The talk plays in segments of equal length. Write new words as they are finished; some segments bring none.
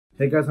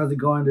Hey guys, how's it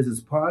going? This is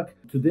Puck.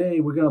 Today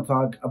we're gonna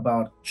talk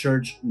about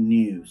church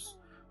news.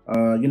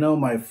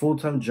 My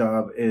full-time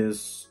job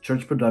is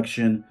church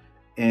production,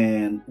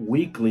 and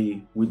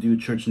weekly we do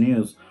church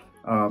news.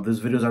 These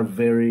videos are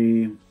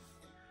very,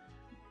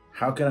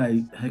 how can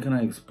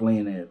I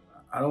explain it?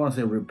 I don't want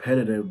to say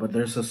repetitive, but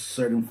there's a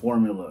certain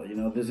formula.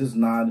 This is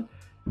not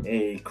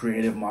a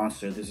creative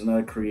monster. This is not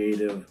a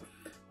creative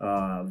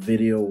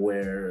video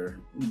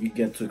where you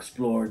get to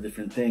explore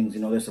different things.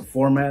 There's a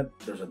format,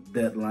 there's a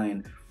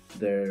deadline,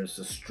 there's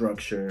a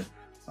structure,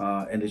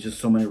 and there's just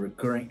so many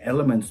recurring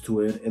elements to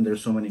it, and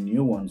there's so many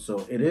new ones.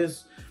 So it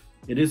is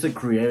a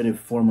creative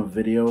form of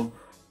video,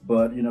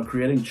 but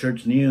creating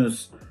church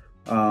news,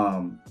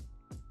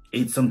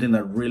 it's something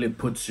that really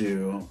puts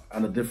you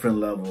on a different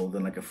level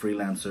than like a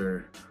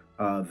freelancer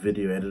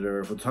video editor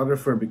or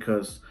photographer,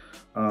 because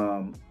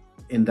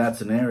in that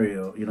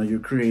scenario, you're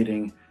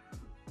creating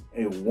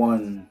a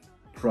one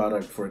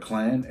product for a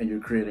client, and you're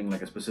creating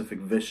like a specific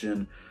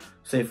vision,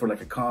 say for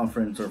like a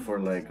conference or for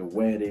like a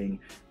wedding.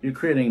 You're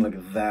creating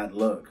like that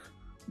look.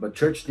 But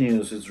church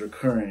news is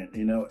recurrent,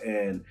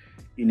 and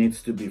it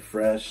needs to be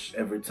fresh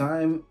every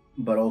time,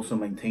 but also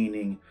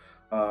maintaining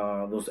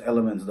those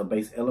elements, the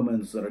base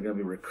elements that are going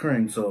to be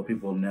recurring, so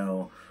people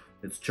know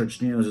it's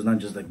church news. It's not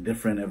just like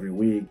different every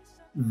week.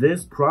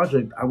 This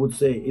project, I would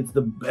say it's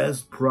the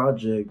best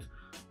project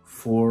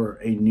for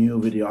a new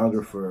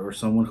videographer or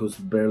someone who's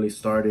barely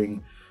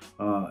starting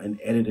in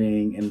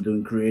editing and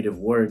doing creative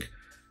work.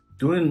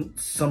 Doing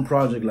some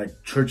project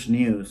like church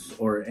news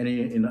or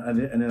any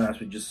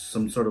aspect, just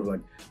some sort of like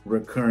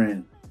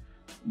recurrent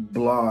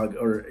blog,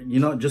 or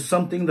just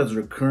something that's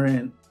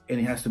recurrent, and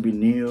it has to be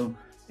new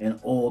and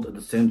old at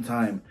the same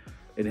time.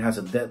 It has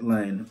a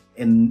deadline,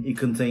 and it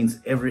contains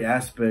every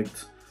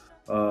aspect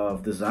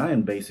of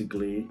design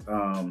basically.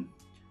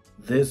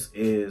 This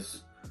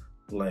is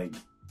like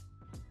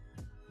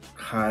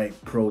high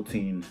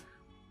protein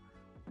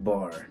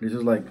bar. This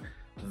is like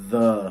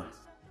the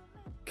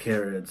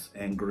carrots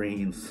and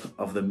greens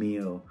of the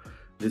meal.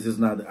 This is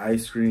not the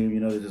ice cream,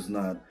 this is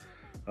not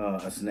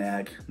a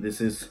snack.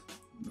 This is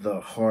the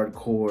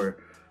hardcore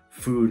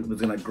food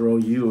that's gonna grow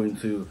you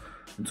into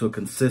a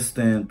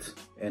consistent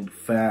and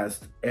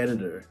fast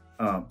editor.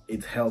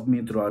 It's helped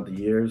me throughout the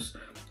years.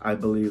 I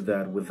believe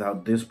that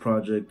without this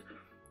project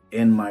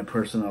in my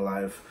personal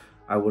life,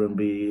 I wouldn't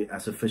be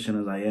as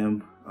efficient as I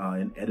am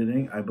in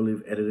editing. I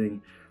believe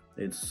editing,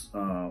 it's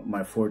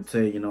my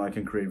forte. I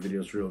can create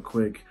videos real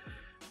quick,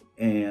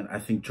 and I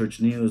think church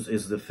news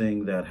is the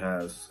thing that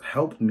has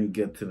helped me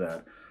get to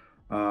that.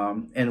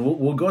 And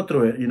we'll go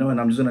through it, and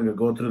I'm just gonna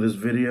go through this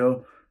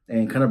video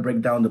and kind of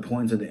break down the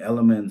points and the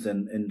elements,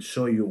 and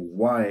show you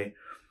why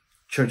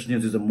church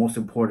news is the most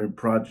important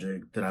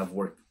project that I've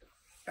worked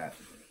at.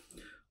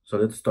 So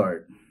let's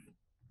start.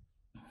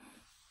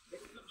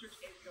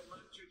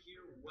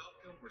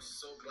 We're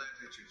so glad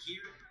that you're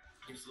here.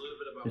 Here's a little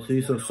bit about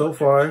You see, so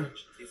far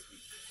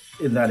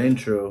in that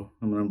intro,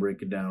 I'm gonna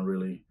break it down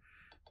really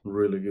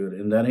good.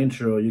 In that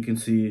intro, you can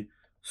see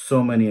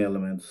so many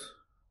elements.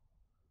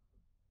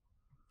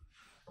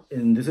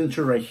 In this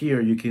intro right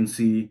here, you can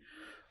see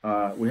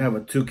we have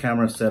a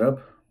 2-camera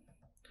setup.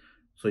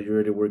 So you're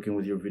already working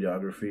with your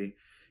videography.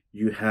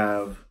 You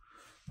have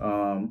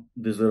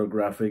these little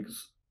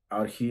graphics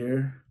out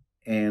here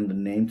and the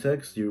name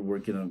text. You're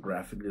working on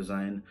graphic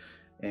design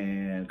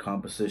and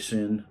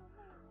composition,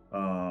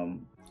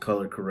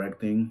 color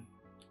correcting,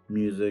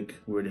 music.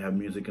 We already have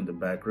music in the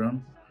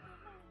background.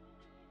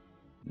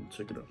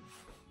 Check it out.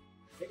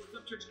 Hey, what's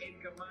up, church?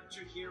 Abe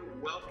Camacho here.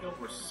 Welcome.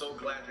 We're so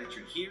glad that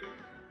you're here.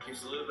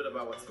 Here's a little bit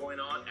about what's going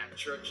on at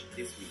church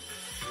this week.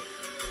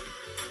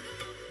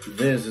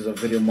 This is a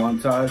video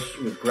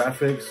montage with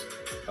graphics,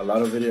 a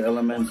lot of video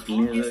elements,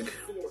 music.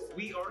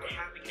 We are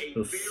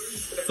having a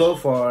so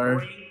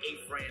far,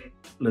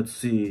 let's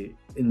see,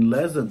 in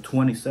less than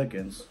 20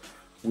 seconds,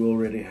 we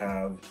already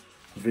have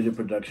video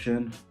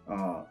production,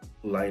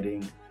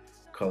 lighting,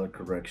 color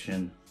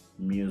correction,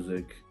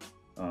 music,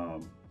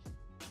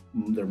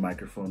 their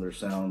microphone, their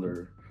sound,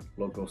 their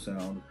local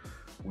sound.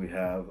 We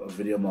have a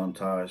video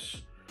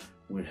montage.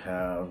 We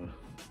have,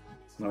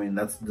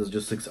 there's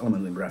just 6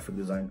 elements in graphic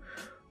design.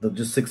 There's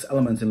just 6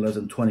 elements in less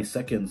than 20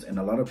 seconds. And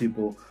a lot of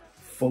people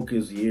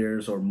focus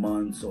years or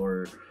months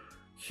or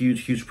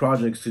huge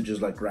projects to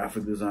just like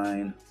graphic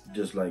design,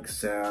 just like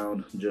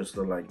sound, just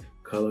like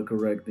color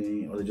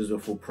correcting, or they just do a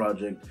full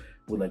project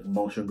with like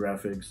motion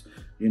graphics.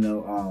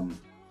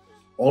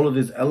 All of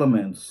these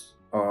elements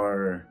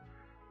are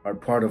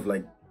part of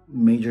like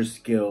major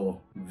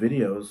scale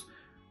videos,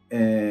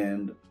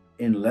 and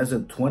in less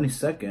than 20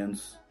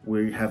 seconds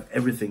we have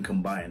everything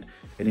combined,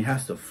 and it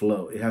has to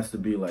flow. It has to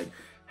be like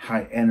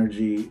high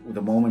energy.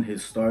 The moment it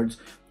starts,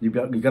 you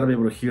gotta be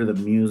able to hear the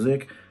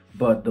music,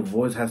 but the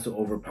voice has to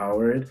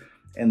overpower it.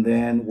 And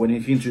then when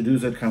you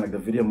introduce it, kind of like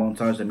the video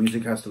montage, the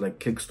music has to like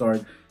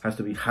kickstart, has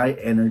to be high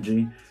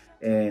energy,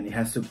 and it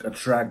has to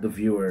attract the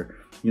viewer,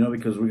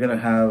 because we're gonna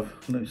have,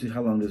 let me see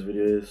how long this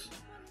video is.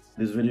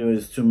 This video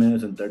is 2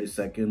 minutes and 30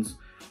 seconds.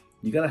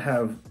 You gotta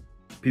have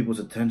people's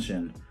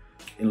attention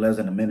in less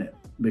than a minute.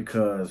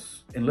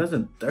 because in less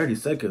than 30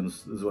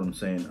 seconds is what I'm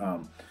saying.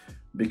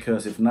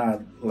 Because if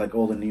not, like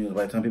all the news,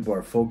 by the time people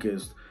are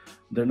focused,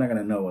 they're not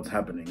gonna know what's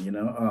happening, you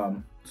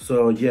know?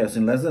 So yes,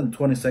 in less than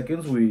 20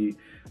 seconds, we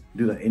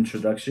do the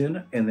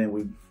introduction and then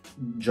we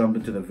jump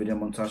into the video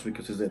montage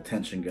because it's the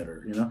attention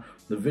getter, you know?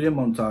 The video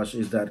montage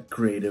is that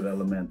creative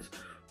element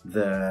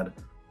that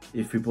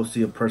if people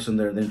see a person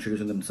there, they're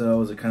introducing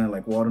themselves, they're kind of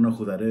like, well, I don't know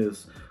who that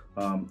is.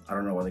 I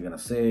don't know what they're gonna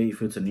say.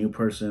 If it's a new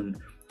person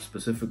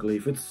specifically,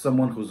 if it's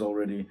someone who's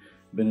already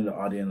been in the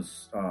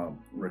audience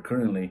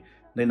recurrently,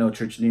 they know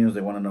church news, they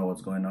want to know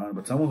what's going on.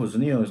 But someone who's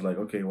new is like,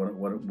 okay,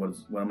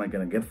 what am I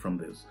gonna get from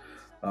this?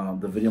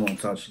 The video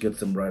montage gets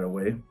them right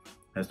away.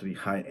 Has to be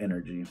high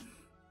energy.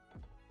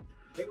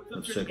 Hey, what's up,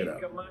 Let's Church? check it out.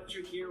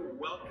 Camacho here.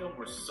 Welcome.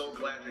 We're so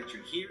glad that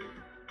you're here.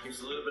 Here's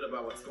a little bit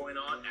about what's going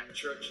on at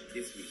church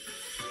this week.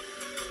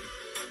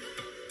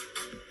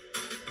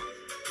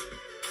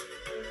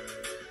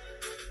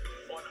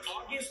 On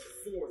August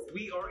 4th,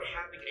 we are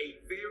having a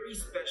very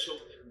special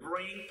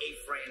Bring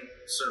a Friend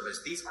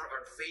service. These are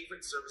our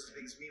favorite services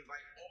because we invite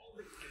all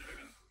the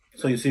community.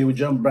 So you see, we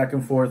jump back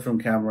and forth from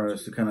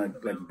cameras to kind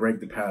of like break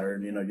the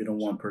pattern. You know, you don't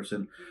want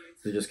person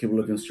to just keep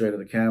looking straight at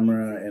the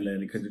camera and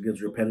then it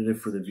gets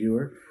repetitive for the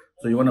viewer.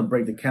 So you want to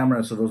break the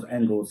camera so those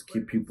angles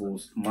keep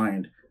people's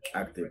mind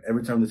active.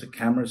 Every time there's a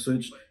camera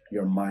switch,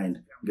 your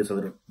mind gets a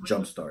little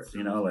jump start.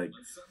 You know, like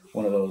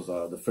one of those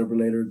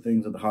defibrillator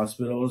things at the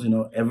hospitals. You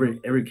know,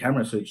 every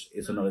camera switch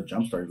is another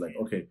jump start. Like,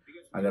 okay,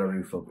 I gotta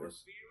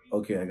refocus.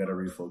 Okay, I gotta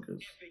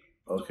refocus.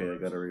 Okay, I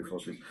gotta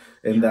refocus.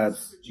 And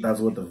that's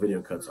what the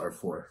video cuts are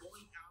for.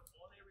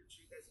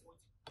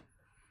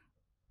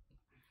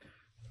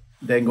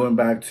 Then going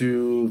back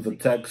to the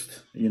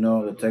text, you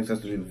know, the text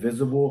has to be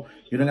visible.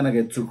 You're not gonna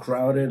get too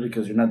crowded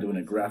because you're not doing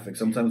a graphic.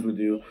 Sometimes we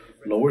do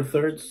lower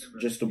thirds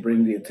just to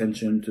bring the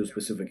attention to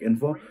specific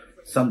info.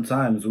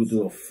 Sometimes we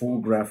do a full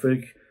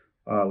graphic,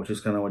 which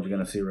is kind of what you're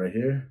gonna see right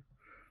here.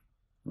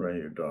 Right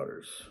here,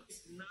 daughters.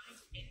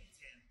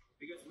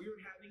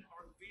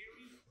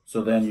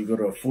 So then you go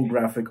to a full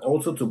graphic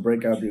also to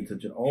break out the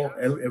attention.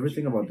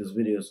 Everything about these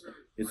videos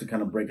is to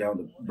kind of break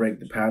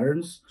the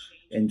patterns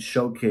and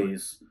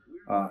showcase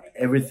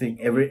everything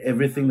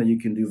that you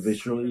can do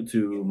visually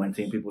to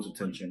maintain people's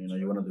attention. You know,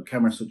 you want to do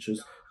camera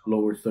switches,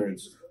 lower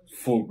thirds,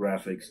 full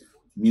graphics,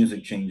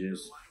 music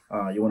changes.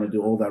 You want to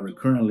do all that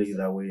recurrently.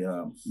 That way,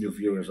 your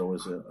viewers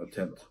always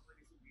attempt.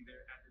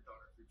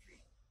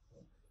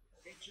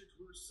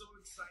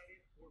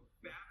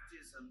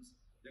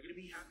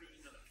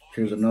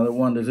 Here's another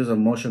one. This is a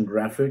motion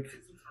graphic,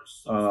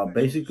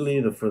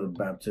 basically for the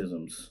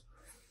baptisms.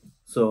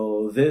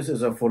 So this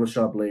is a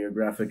Photoshop layer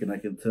graphic, and I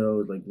can tell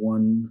it's like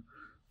 1,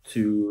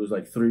 2, it's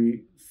like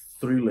three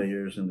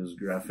layers in this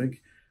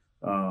graphic.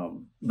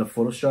 The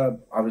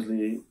Photoshop,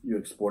 obviously you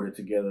export it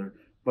together,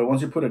 but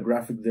once you put a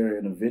graphic there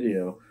in a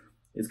video,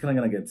 it's kind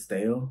of gonna get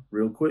stale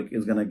real quick.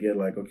 It's gonna get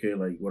like, okay,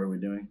 like what are we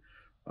doing?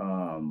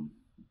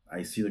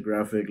 I see the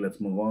graphic, let's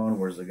move on.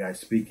 Where's the guy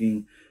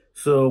speaking?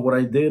 So what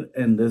I did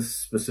in this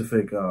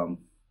specific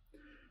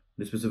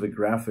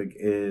graphic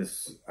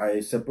is I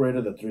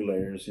separated the 3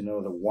 layers. You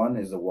know, the one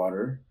is the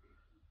water,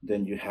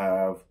 then you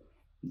have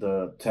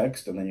the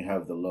text, and then you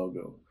have the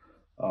logo.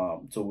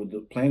 So with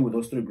playing with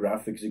those 3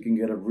 graphics, you can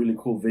get a really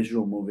cool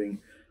visual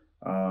moving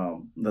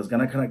that's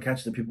gonna kind of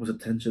catch the people's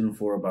attention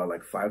for about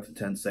like 5 to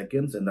 10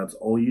 seconds, and that's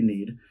all you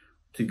need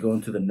to go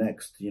into the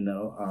next. You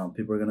know,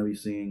 people are gonna be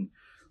seeing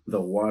the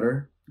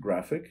water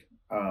graphic.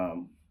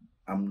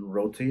 I'm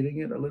rotating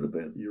it a little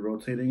bit. You're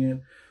rotating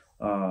it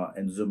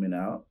and zooming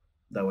out.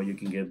 That way you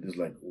can get this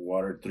like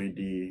water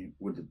 3D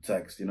with the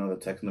text. You know, the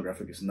text in the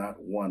graphic is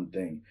not one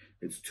thing.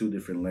 It's 2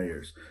 different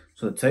layers.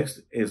 So the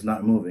text is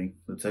not moving.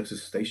 The text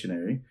is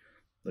stationary.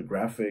 The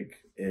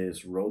graphic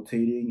is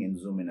rotating and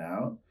zooming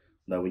out.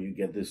 That way you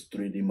get this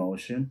 3D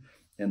motion.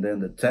 And then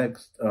the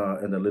text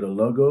and the little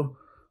logo,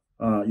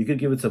 you could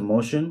give it some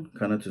motion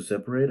kind of to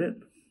separate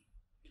it.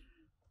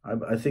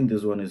 I think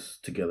this one is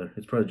together.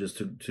 It's probably just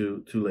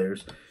two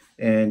layers,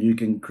 and you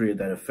can create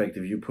that effect.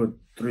 If you put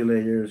 3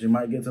 layers, you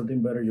might get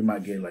something better. You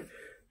might get like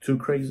too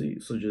crazy.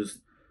 So just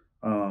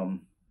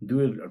do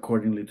it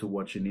accordingly to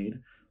what you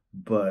need.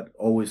 But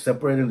always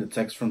separating the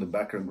text from the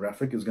background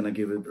graphic is gonna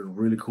give it a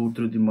really cool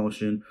 3D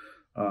motion.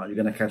 You're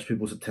gonna catch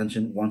people's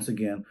attention once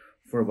again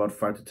for about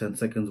 5 to 10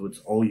 seconds, which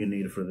is all you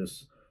need for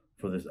this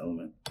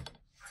element.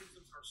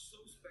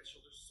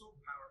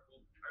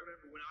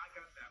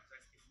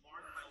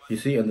 You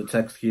see, and the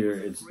text here,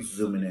 it's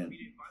zooming in.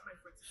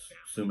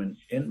 Zooming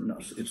in? No,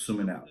 it's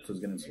zooming out, so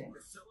it's getting smaller.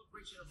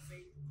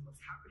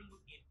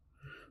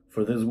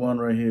 For this one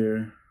right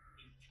here,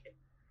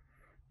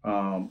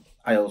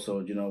 I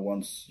also, you know,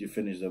 once you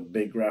finish the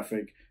big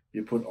graphic,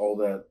 you put all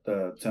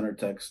that center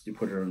text, you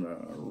put it in the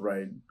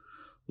right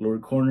lower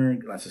corner,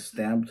 that's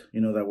stamped,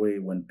 you know, that way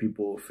when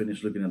people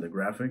finish looking at the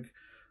graphic,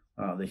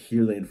 they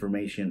hear the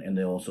information and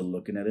they're also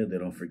looking at it, they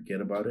don't forget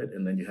about it,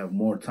 and then you have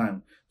more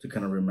time to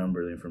kind of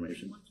remember the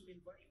information. I want to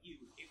invite you,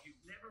 if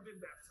you've never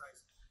been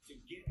baptized, to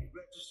get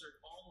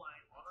registered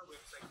online on our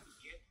website to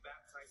get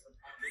baptized on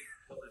August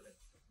 11th.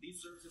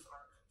 These services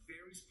are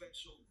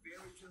special,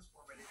 very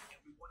transformative, and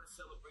we want to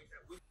celebrate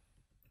that with.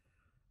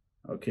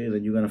 Okay,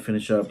 then you're gonna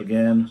finish up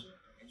again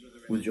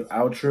with your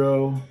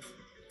outro,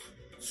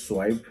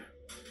 swipe,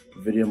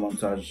 video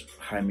montage,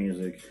 high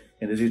music,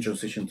 and this is your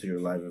transition to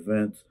your live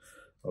event.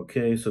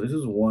 Okay, so this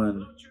is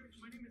one.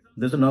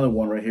 There's another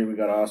one right here. We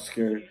got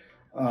Oscar.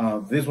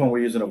 This one we're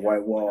using a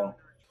white wall,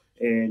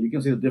 and you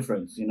can see the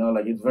difference. You know,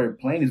 like it's very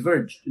plain. It's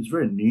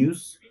very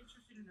news.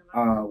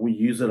 We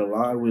use it a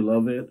lot. We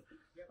love it.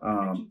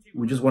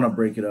 We just want to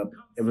break it up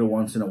every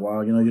once in a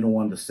while. You know, you don't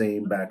want the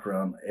same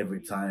background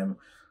every time.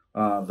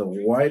 The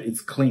white,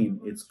 it's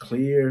clean. It's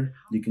clear.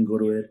 You can go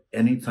to it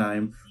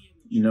anytime.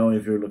 You know,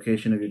 if your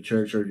location of your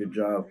church or your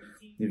job,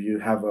 if you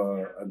have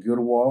a good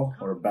wall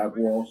or a back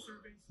wall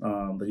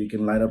that you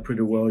can light up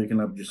pretty well, you can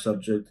light up your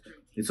subject.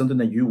 It's something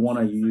that you want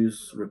to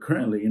use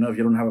recurrently. You know, if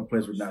you don't have a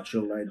place with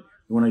natural light,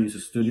 you want to use a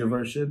studio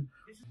version.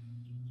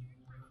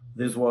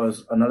 This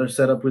was another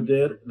setup we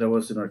did that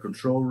was in our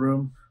control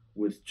room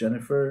with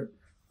Jennifer.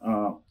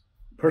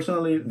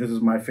 Personally, this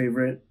is my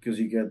favorite because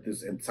you get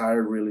this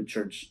entire really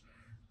church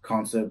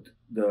concept,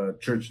 the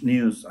church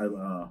news.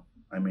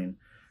 I mean,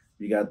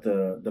 you got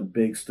the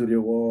big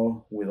studio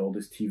wall with all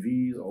these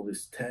TVs, all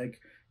this tech.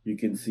 You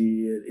can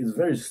see it. It's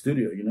very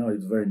studio, you know,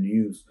 it's very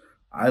news.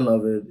 I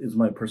love it. It's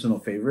my personal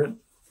favorite.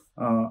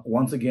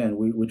 Once again,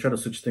 we try to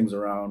switch things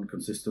around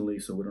consistently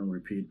so we don't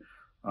repeat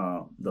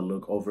the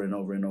look over and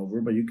over and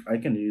over. But I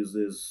can use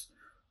this,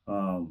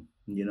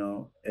 you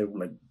know,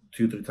 like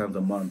 2-3 times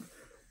a month,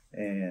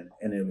 and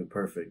it'll be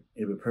perfect.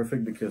 It'll be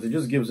perfect because it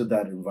just gives it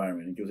that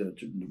environment. It gives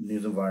it a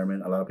news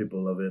environment. A lot of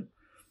people love it.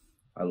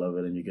 I love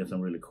it, and you get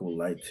some really cool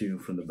light too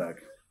from the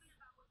back.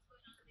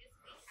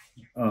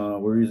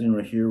 We're using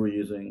right here. We're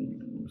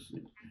using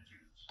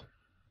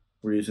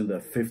the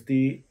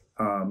 50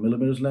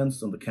 millimeters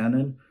lens on the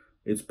Canon.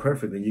 It's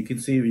perfect, and you can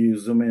see if you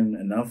zoom in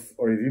enough,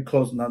 or if you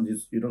close enough,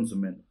 you don't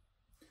zoom in.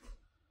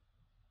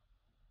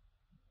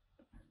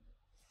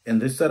 In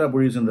this setup,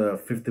 we're using the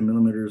 50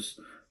 millimeters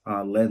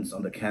lens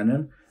on the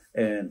Canon,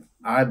 and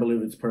I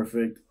believe it's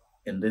perfect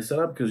in this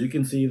setup because you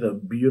can see the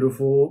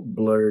beautiful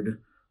blurred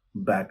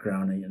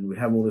background, and we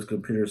have all these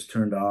computers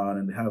turned on,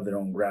 and they have their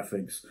own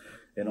graphics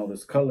and all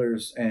these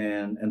colors,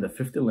 and the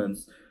 50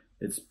 lens,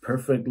 it's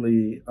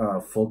perfectly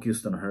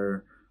focused on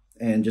her,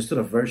 and just at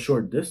a very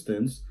short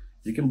distance,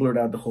 you can blur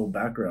out the whole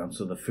background.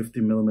 So the 50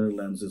 millimeter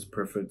lens is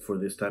perfect for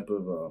this type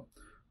of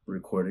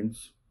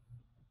recordings.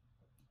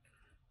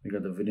 We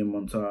got the video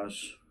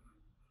montage,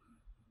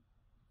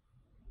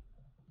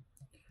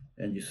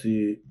 and you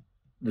see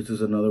this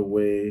is another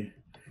way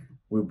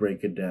we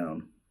break it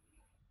down.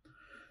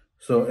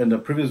 So in the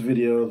previous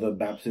video, the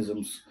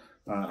baptisms,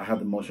 I had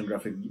the motion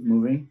graphic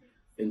moving.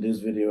 In this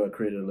video, I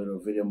created a little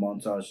video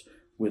montage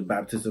with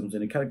baptisms,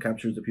 and it kind of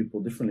captures the people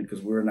differently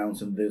because we're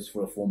announcing this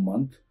for a full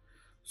month.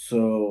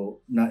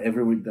 So not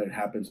every week that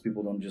happens,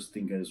 people don't just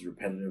think it's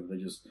repetitive. They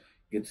just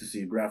get to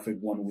see a graphic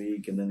one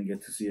week, and then they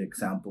get to see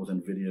examples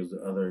and videos the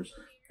others,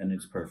 and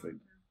it's perfect.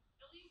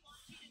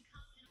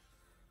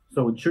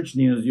 So with church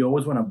news, you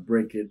always want to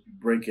break it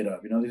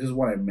up. You know, this is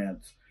what I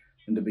meant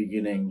in the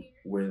beginning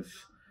with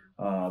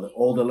the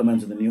old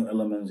elements and the new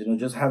elements. You know,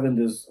 just having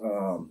this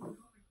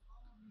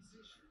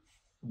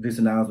these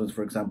announcements,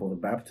 for example, the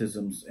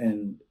baptisms,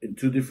 and in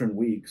 2 different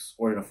weeks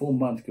or in a full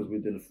month, because we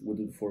did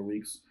 4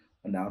 weeks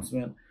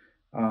announcement,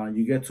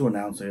 you get to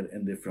announce it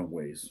in different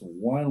ways. So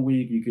 1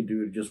 week you could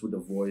do it just with the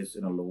voice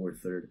in a lower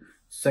third.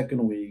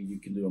 2nd week you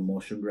can do a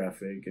motion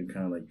graphic and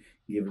kind of like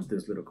give it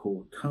this little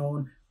cool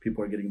tone.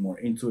 People are getting more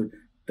into it.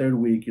 3rd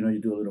week, you know, you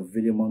do a little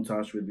video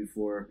montage with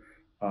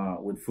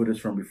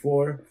footage from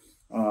before.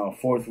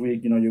 4th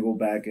week, you know, you go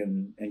back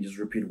and just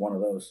repeat one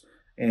of those,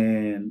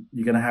 and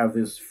you're gonna have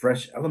this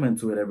fresh element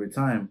to it every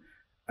time,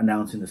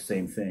 announcing the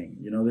same thing.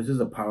 You know, this is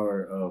the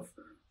power of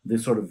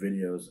this sort of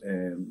videos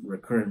and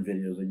recurrent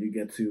videos, and you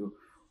get to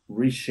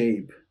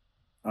reshape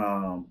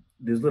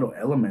these little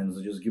elements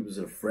that just gives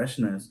it a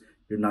freshness.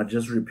 You're not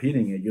just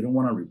repeating it. You don't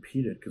want to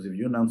repeat it, because if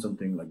you announce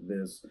something like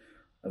this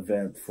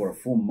event for a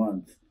full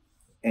month,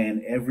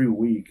 and every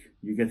week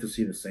you get to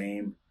see the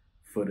same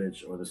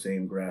footage or the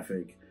same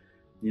graphic,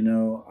 you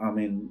know, I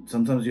mean,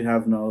 sometimes you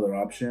have no other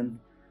option.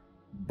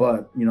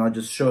 But, you know, I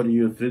just showed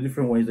you 3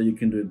 different ways that you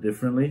can do it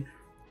differently.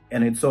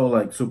 And it's all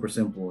like super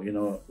simple, you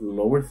know.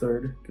 Lower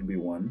third could be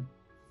 1,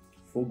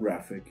 full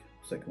graphic,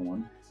 2nd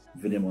one,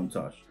 video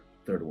montage,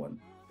 3rd one.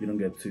 You don't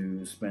get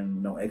to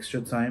spend no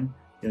extra time.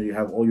 You know, you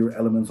have all your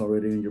elements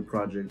already in your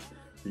project.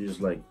 You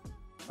just like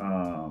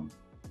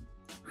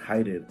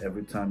hide it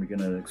every time you're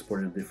gonna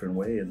export it a different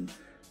way. And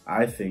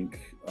I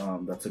think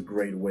that's a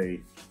great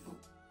way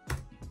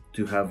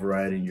to have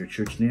variety in your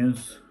church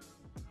news.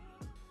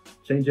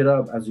 Change it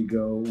up as you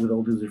go with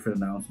all these different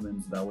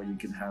announcements. That way you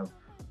can have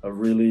a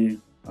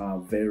really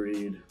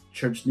varied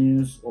church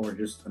news, or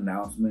just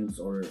announcements,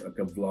 or like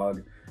a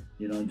vlog.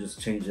 You know,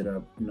 just change it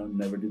up. You know,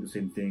 never do the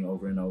same thing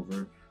over and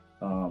over.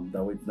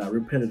 That way it's not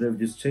repetitive.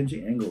 Just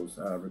changing angles.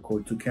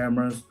 Record 2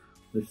 cameras.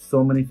 There's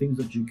so many things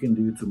that you can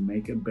do to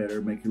make it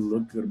better, make it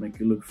look good, make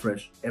it look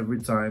fresh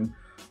every time.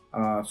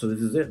 So this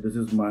is it. This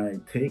is my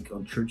take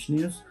on church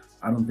news.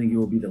 I don't think it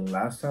will be the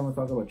last time I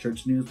talk about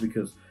church news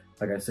because,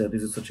 like I said,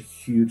 this is such a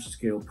huge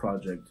scale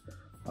project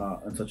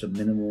in such a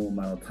minimal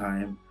amount of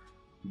time.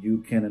 You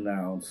can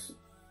announce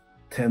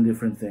 10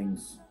 different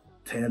things,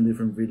 10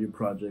 different video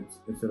projects.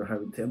 Instead of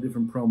having 10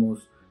 different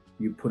promos,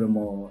 you put them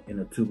all in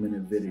a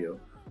 2-minute video.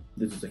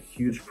 This is a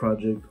huge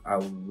project. I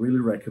would really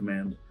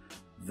recommend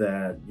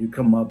that you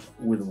come up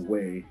with a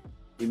way,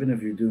 even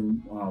if you're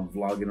doing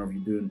vlogging, or if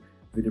you're doing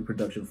video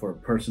production for a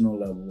personal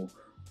level,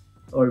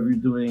 or if you're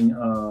doing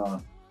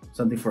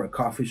something for a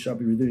coffee shop,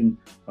 if you're doing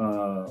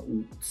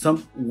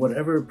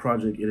whatever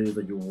project it is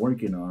that you're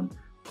working on,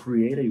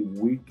 create a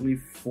weekly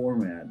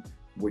format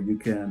where you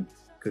can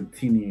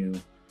continue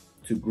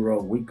to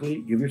grow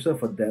weekly. Give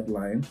yourself a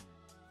deadline,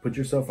 put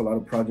yourself a lot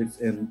of projects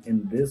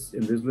in this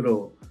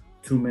little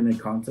 2-minute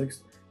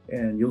context,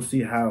 and you'll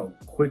see how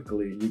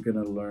quickly you're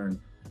gonna learn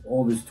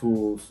all these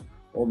tools,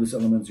 all these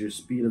elements. Your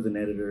speed as an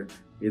editor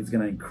is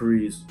gonna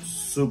increase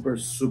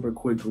super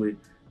quickly,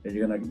 and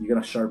you're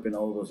gonna sharpen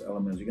all those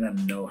elements. You're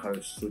gonna know how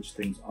to switch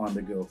things on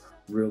the go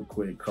real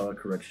quick. Color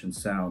correction,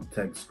 sound,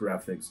 text,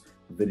 graphics,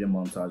 video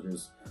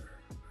montages,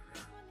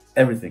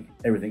 everything.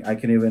 I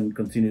can even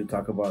continue to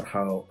talk about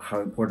how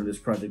important this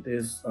project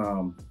is.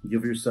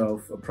 Give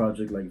yourself a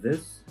project like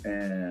this,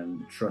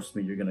 and trust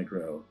me, you're gonna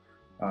grow.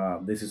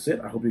 This is it.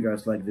 I hope you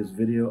guys like this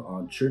video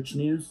on church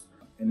news.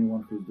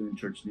 Anyone who's doing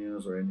church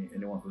news, or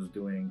anyone who's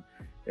doing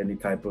any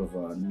type of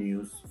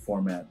news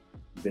format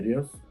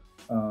videos,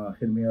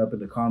 hit me up in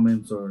the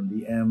comments or in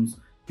DMs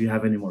if you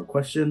have any more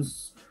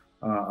questions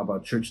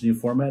about church news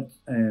format,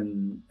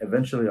 and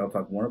eventually I'll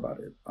talk more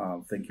about it.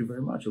 Thank you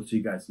very much. I'll see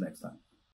you guys next time.